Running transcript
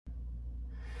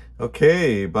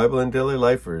Okay, Bible and Daily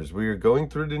Lifers, we are going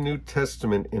through the New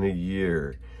Testament in a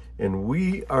year, and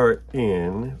we are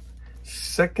in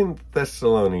 2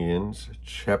 Thessalonians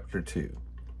chapter 2.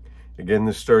 Again,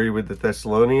 the story with the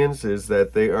Thessalonians is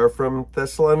that they are from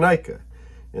Thessalonica,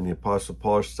 and the Apostle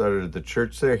Paul started the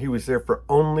church there. He was there for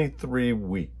only 3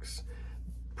 weeks.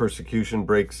 Persecution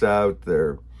breaks out.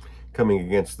 They're coming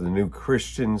against the new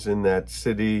Christians in that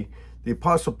city. The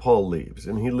Apostle Paul leaves,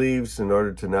 and he leaves in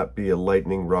order to not be a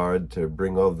lightning rod to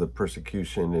bring all the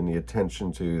persecution and the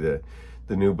attention to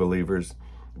the new believers.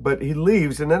 But he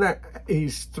leaves, and then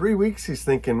he's 3 weeks, he's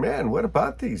thinking, man, what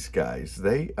about these guys?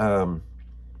 They've only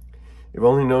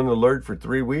known the Lord for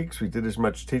 3 weeks. We did as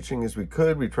much teaching as we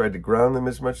could. We tried to ground them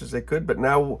as much as they could. But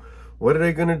now, what are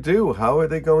they going to do? How are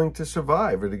they going to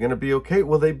survive? Are they going to be okay?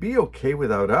 Will they be okay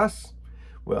without us?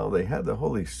 Well, they had the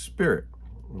Holy Spirit.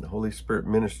 And the Holy Spirit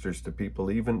ministers to people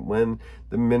even when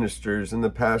the ministers and the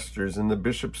pastors and the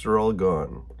bishops are all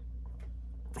gone.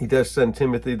 He does send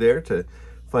Timothy there to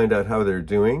find out how they're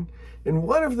doing. And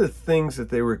one of the things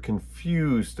that they were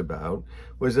confused about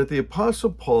was that the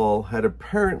Apostle Paul had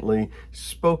apparently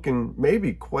spoken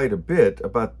maybe quite a bit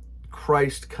about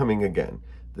Christ coming again,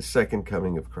 the second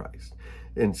coming of Christ.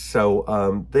 And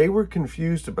so they were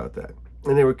confused about that.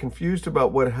 And they were confused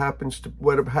about what happens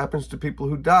to people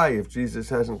who die if Jesus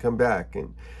hasn't come back.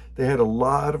 And they had a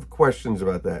lot of questions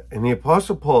about that. And the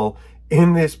Apostle Paul,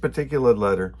 in this particular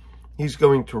letter, he's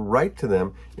going to write to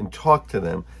them and talk to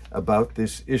them about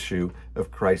this issue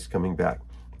of Christ coming back.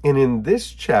 And in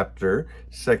this chapter,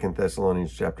 2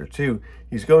 Thessalonians chapter 2,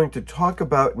 he's going to talk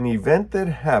about an event that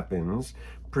happens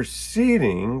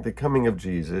preceding the coming of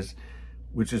Jesus,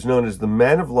 which is known as the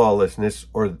man of lawlessness,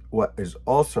 or what is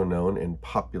also known in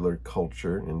popular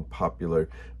culture, in popular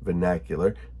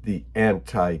vernacular, the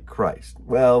Antichrist.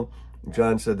 Well,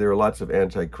 John said there are lots of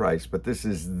Antichrists, but this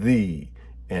is the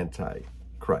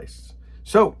Antichrist.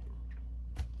 So,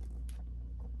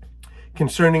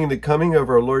 concerning the coming of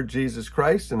our Lord Jesus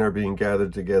Christ and our being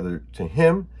gathered together to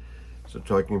him, so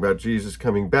talking about Jesus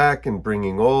coming back and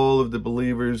bringing all of the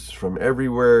believers from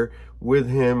everywhere with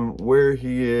him, where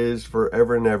he is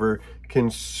forever and ever,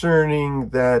 concerning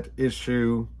that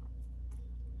issue,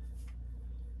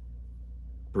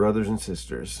 brothers and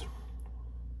sisters,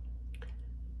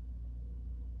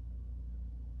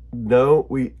 no,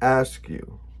 we ask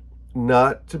you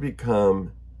not to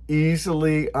become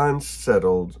easily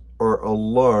unsettled or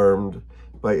alarmed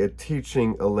by a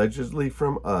teaching allegedly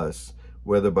from us,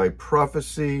 whether by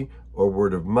prophecy or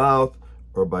word of mouth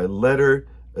or by letter,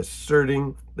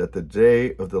 asserting that the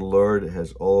day of the Lord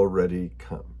has already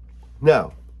come.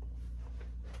 Now,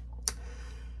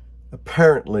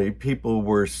 apparently people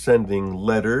were sending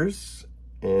letters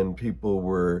and people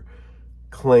were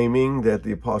claiming that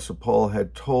the Apostle Paul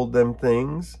had told them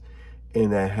things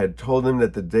and that had told them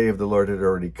that the day of the Lord had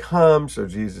already come, so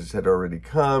Jesus had already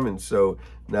come, and so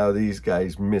now these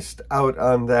guys missed out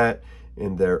on that.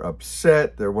 And they're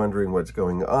upset, they're wondering what's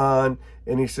going on.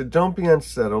 And he said, don't be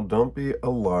unsettled, don't be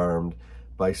alarmed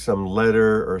by some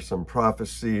letter or some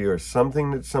prophecy or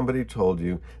something that somebody told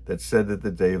you that said that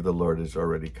the day of the Lord has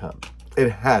already come. It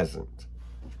hasn't.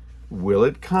 Will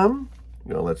it come?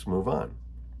 Let's move on.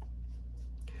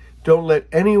 Don't let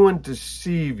anyone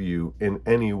deceive you in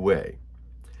any way.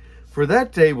 For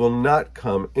that day will not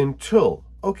come until,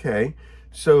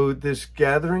 so this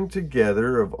gathering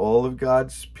together of all of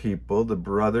God's people, the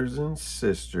brothers and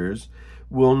sisters,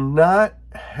 will not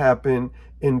happen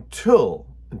until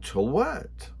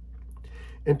what?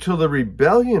 Until the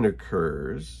rebellion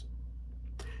occurs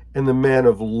and the man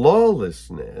of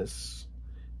lawlessness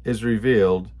is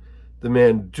revealed, the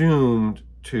man doomed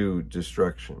to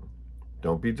destruction.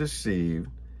 Don't be deceived.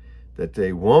 That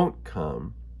day won't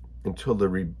come until the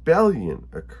rebellion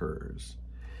occurs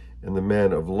and the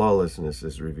man of lawlessness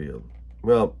is revealed.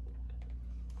 Well,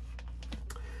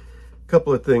 a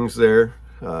couple of things there.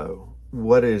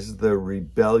 What is the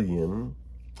rebellion?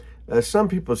 Some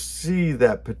people see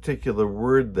that particular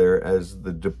word there as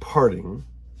the departing,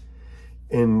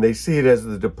 and they see it as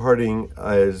the departing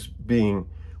as being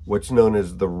what's known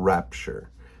as the rapture.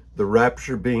 The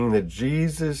rapture being that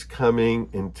Jesus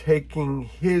coming and taking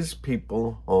his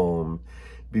people home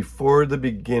before the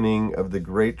beginning of the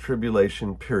Great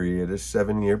Tribulation period, a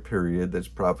 7-year period that's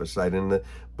prophesied in the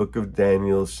book of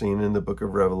Daniel, seen in the book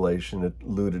of Revelation,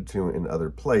 alluded to in other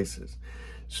places.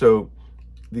 So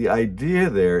the idea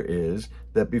there is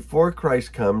that before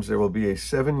Christ comes, there will be a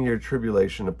 7-year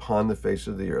tribulation upon the face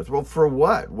of the earth. Well, for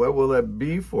what? What will that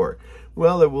be for?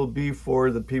 Well, it will be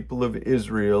for the people of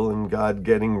Israel and God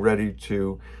getting ready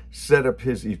to set up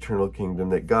his eternal kingdom,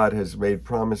 that God has made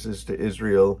promises to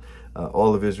Israel.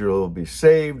 All of Israel will be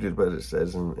saved, is what it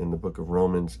says in the book of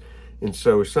Romans. And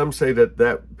so some say that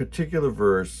that particular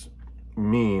verse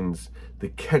means the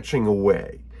catching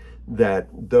away, that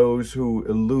those who,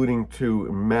 alluding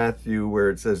to Matthew, where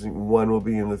it says one will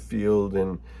be in the field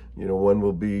and one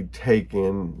will be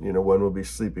taken, one will be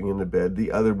sleeping in the bed,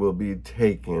 the other will be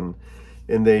taken.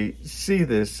 And they see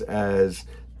this as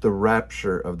the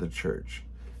rapture of the church,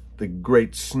 the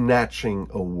great snatching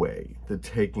away, the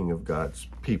taking of God's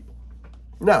people.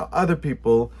 Now, other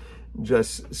people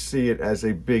just see it as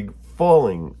a big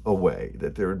falling away,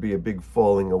 that there would be a big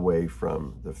falling away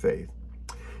from the faith.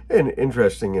 And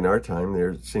interesting, in our time,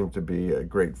 there seems to be a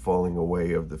great falling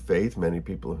away of the faith. Many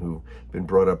people who've been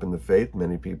brought up in the faith,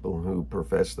 many people who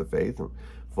profess the faith,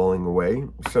 falling away.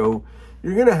 So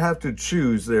you're going to have to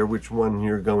choose there which one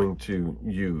you're going to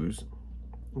use.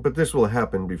 But this will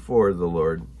happen before the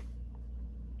Lord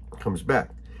comes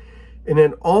back. And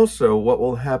then also what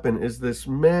will happen is this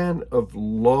man of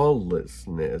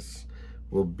lawlessness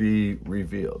will be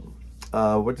revealed.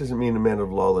 What does it mean, a man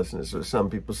of lawlessness? Or some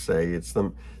people say it's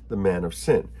the man of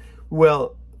sin.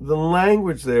 Well, the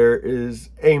language there is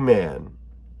a man.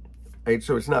 Right?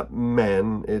 So it's not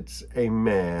men, it's a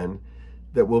man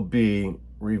that will be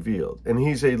revealed. And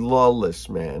he's a lawless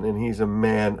man, and he's a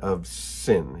man of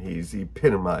sin. He's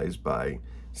epitomized by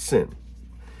sin.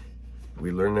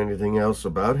 We learn anything else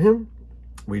about him?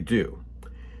 We do.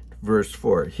 Verse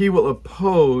 4, he will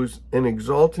oppose and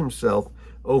exalt himself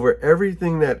over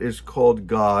everything that is called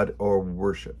God or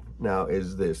worship. Now,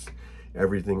 is this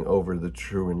everything over the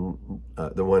true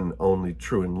and the one only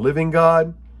true and living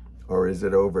God? Or is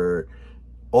it over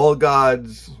all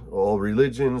gods, all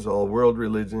religions, all world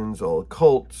religions, all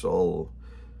cults, all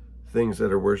things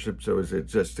that are worshipped? So is it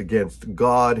just against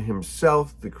God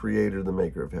himself, the creator, the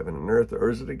maker of heaven and earth?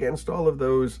 Or is it against all of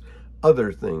those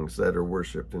other things that are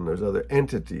worshipped, and those other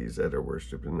entities that are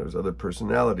worshipped, and those other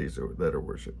personalities that are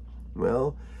worshipped?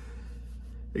 Well,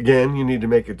 again, you need to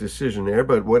make a decision there,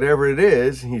 but whatever it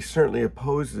is, he certainly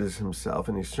opposes himself,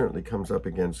 and he certainly comes up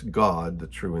against God, the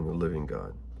true and the living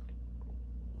God.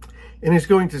 And he's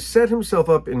going to set himself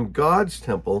up in God's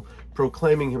temple,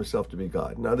 proclaiming himself to be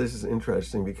God. Now, this is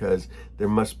interesting because there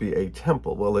must be a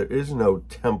temple. Well, there is no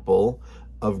temple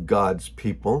of God's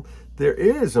people. There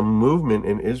is a movement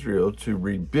in Israel to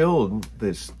rebuild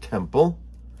this temple.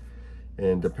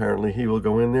 And apparently he will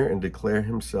go in there and declare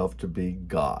himself to be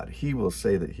God. He will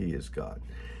say that he is God.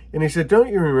 And he said, don't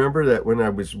you remember that when I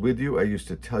was with you, I used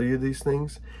to tell you these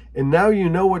things? And now you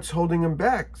know what's holding him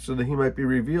back, so that he might be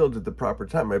revealed at the proper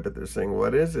time. I bet they're saying,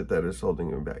 what is it that is holding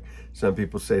him back? Some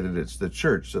people say that it's the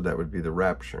church, so that would be the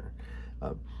rapture.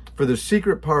 For the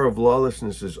secret power of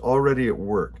lawlessness is already at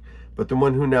work, but the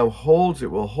one who now holds it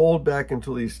will hold back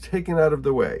until he's taken out of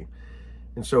the way.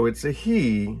 And so it's a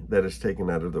he that is taken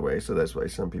out of the way. So that's why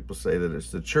some people say that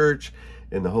it's the church,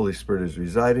 and the Holy Spirit is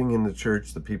residing in the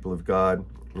church, the people of God.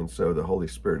 And so the Holy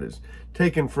Spirit is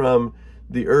taken from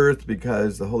the earth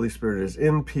because the Holy Spirit is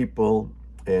in people,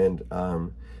 and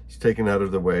it's taken out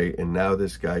of the way, and now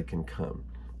this guy can come.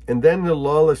 And then the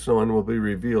lawless one will be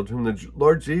revealed, whom the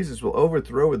Lord Jesus will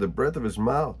overthrow with the breath of his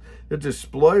mouth. He'll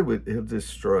destroy with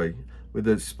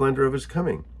the splendor of his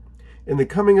coming. And the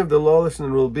coming of the lawless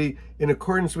one will be in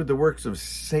accordance with the works of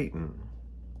Satan.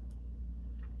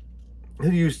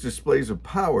 He'll use displays of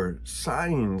power,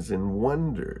 signs, and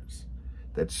wonders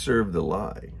that serve the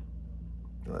lie.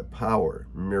 Power,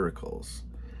 miracles,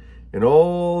 and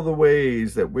all the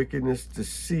ways that wickedness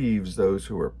deceives those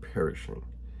who are perishing.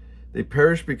 They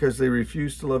perish because they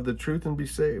refuse to love the truth and be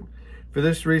saved. For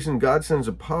this reason, God sends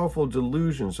a powerful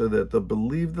delusion so that they'll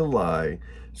believe the lie,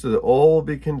 so that all will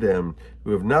be condemned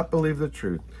who have not believed the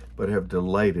truth, but have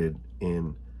delighted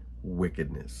in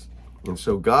wickedness. And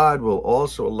so God will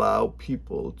also allow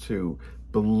people to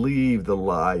believe the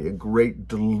lie. A great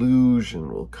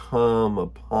delusion will come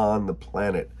upon the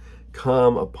planet,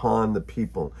 come upon the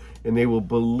people, and they will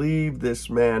believe this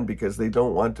man because they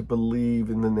don't want to believe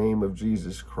in the name of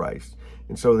Jesus Christ.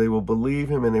 And so they will believe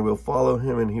him, and they will follow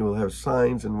him, and he will have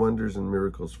signs and wonders and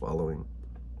miracles following.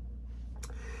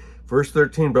 Verse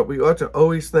 13, but we ought to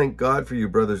always thank God for you,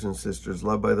 brothers and sisters,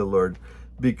 loved by the Lord,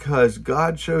 because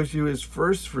God shows you his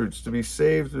first fruits to be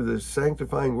saved through the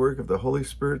sanctifying work of the Holy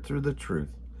Spirit through the truth.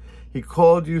 He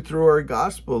called you through our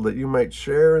gospel that you might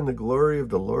share in the glory of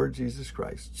the Lord Jesus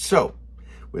Christ. So,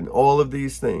 with all of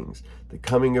these things, the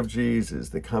coming of Jesus,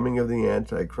 the coming of the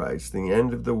Antichrist, the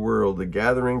end of the world, the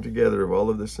gathering together of all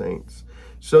of the saints.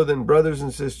 So then, brothers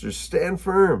and sisters, stand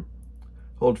firm.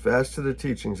 Hold fast to the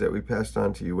teachings that we passed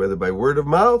on to you, whether by word of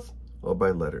mouth or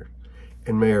by letter.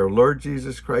 And may our Lord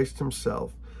Jesus Christ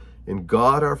himself and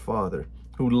God our Father,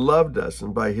 who loved us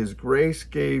and by his grace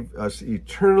gave us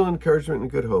eternal encouragement and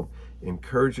good hope,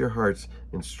 encourage your hearts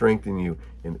and strengthen you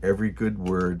in every good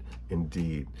word and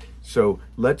deed. So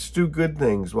let's do good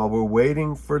things while we're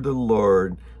waiting for the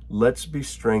Lord. Let's be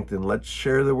strengthened. Let's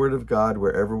share the word of God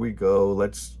wherever we go.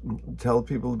 Let's tell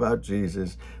people about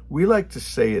Jesus. We like to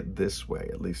say it this way,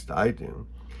 at least I do.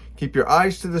 Keep your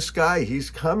eyes to the sky. He's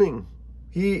coming.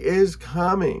 He is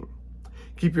coming.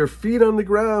 Keep your feet on the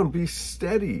ground. Be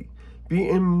steady. Be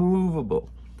immovable.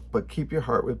 But keep your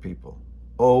heart with people.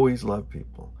 Always love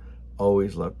people.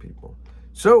 Always love people.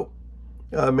 So,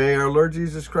 may our Lord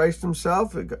Jesus Christ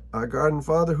himself, our God and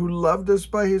Father, who loved us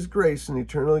by his grace and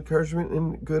eternal encouragement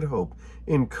and good hope,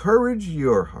 encourage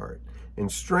your heart and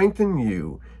strengthen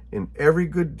you in every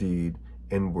good deed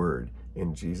and word.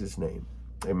 In Jesus' name,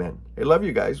 amen. I love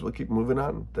you guys. We'll keep moving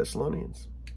on. Thessalonians.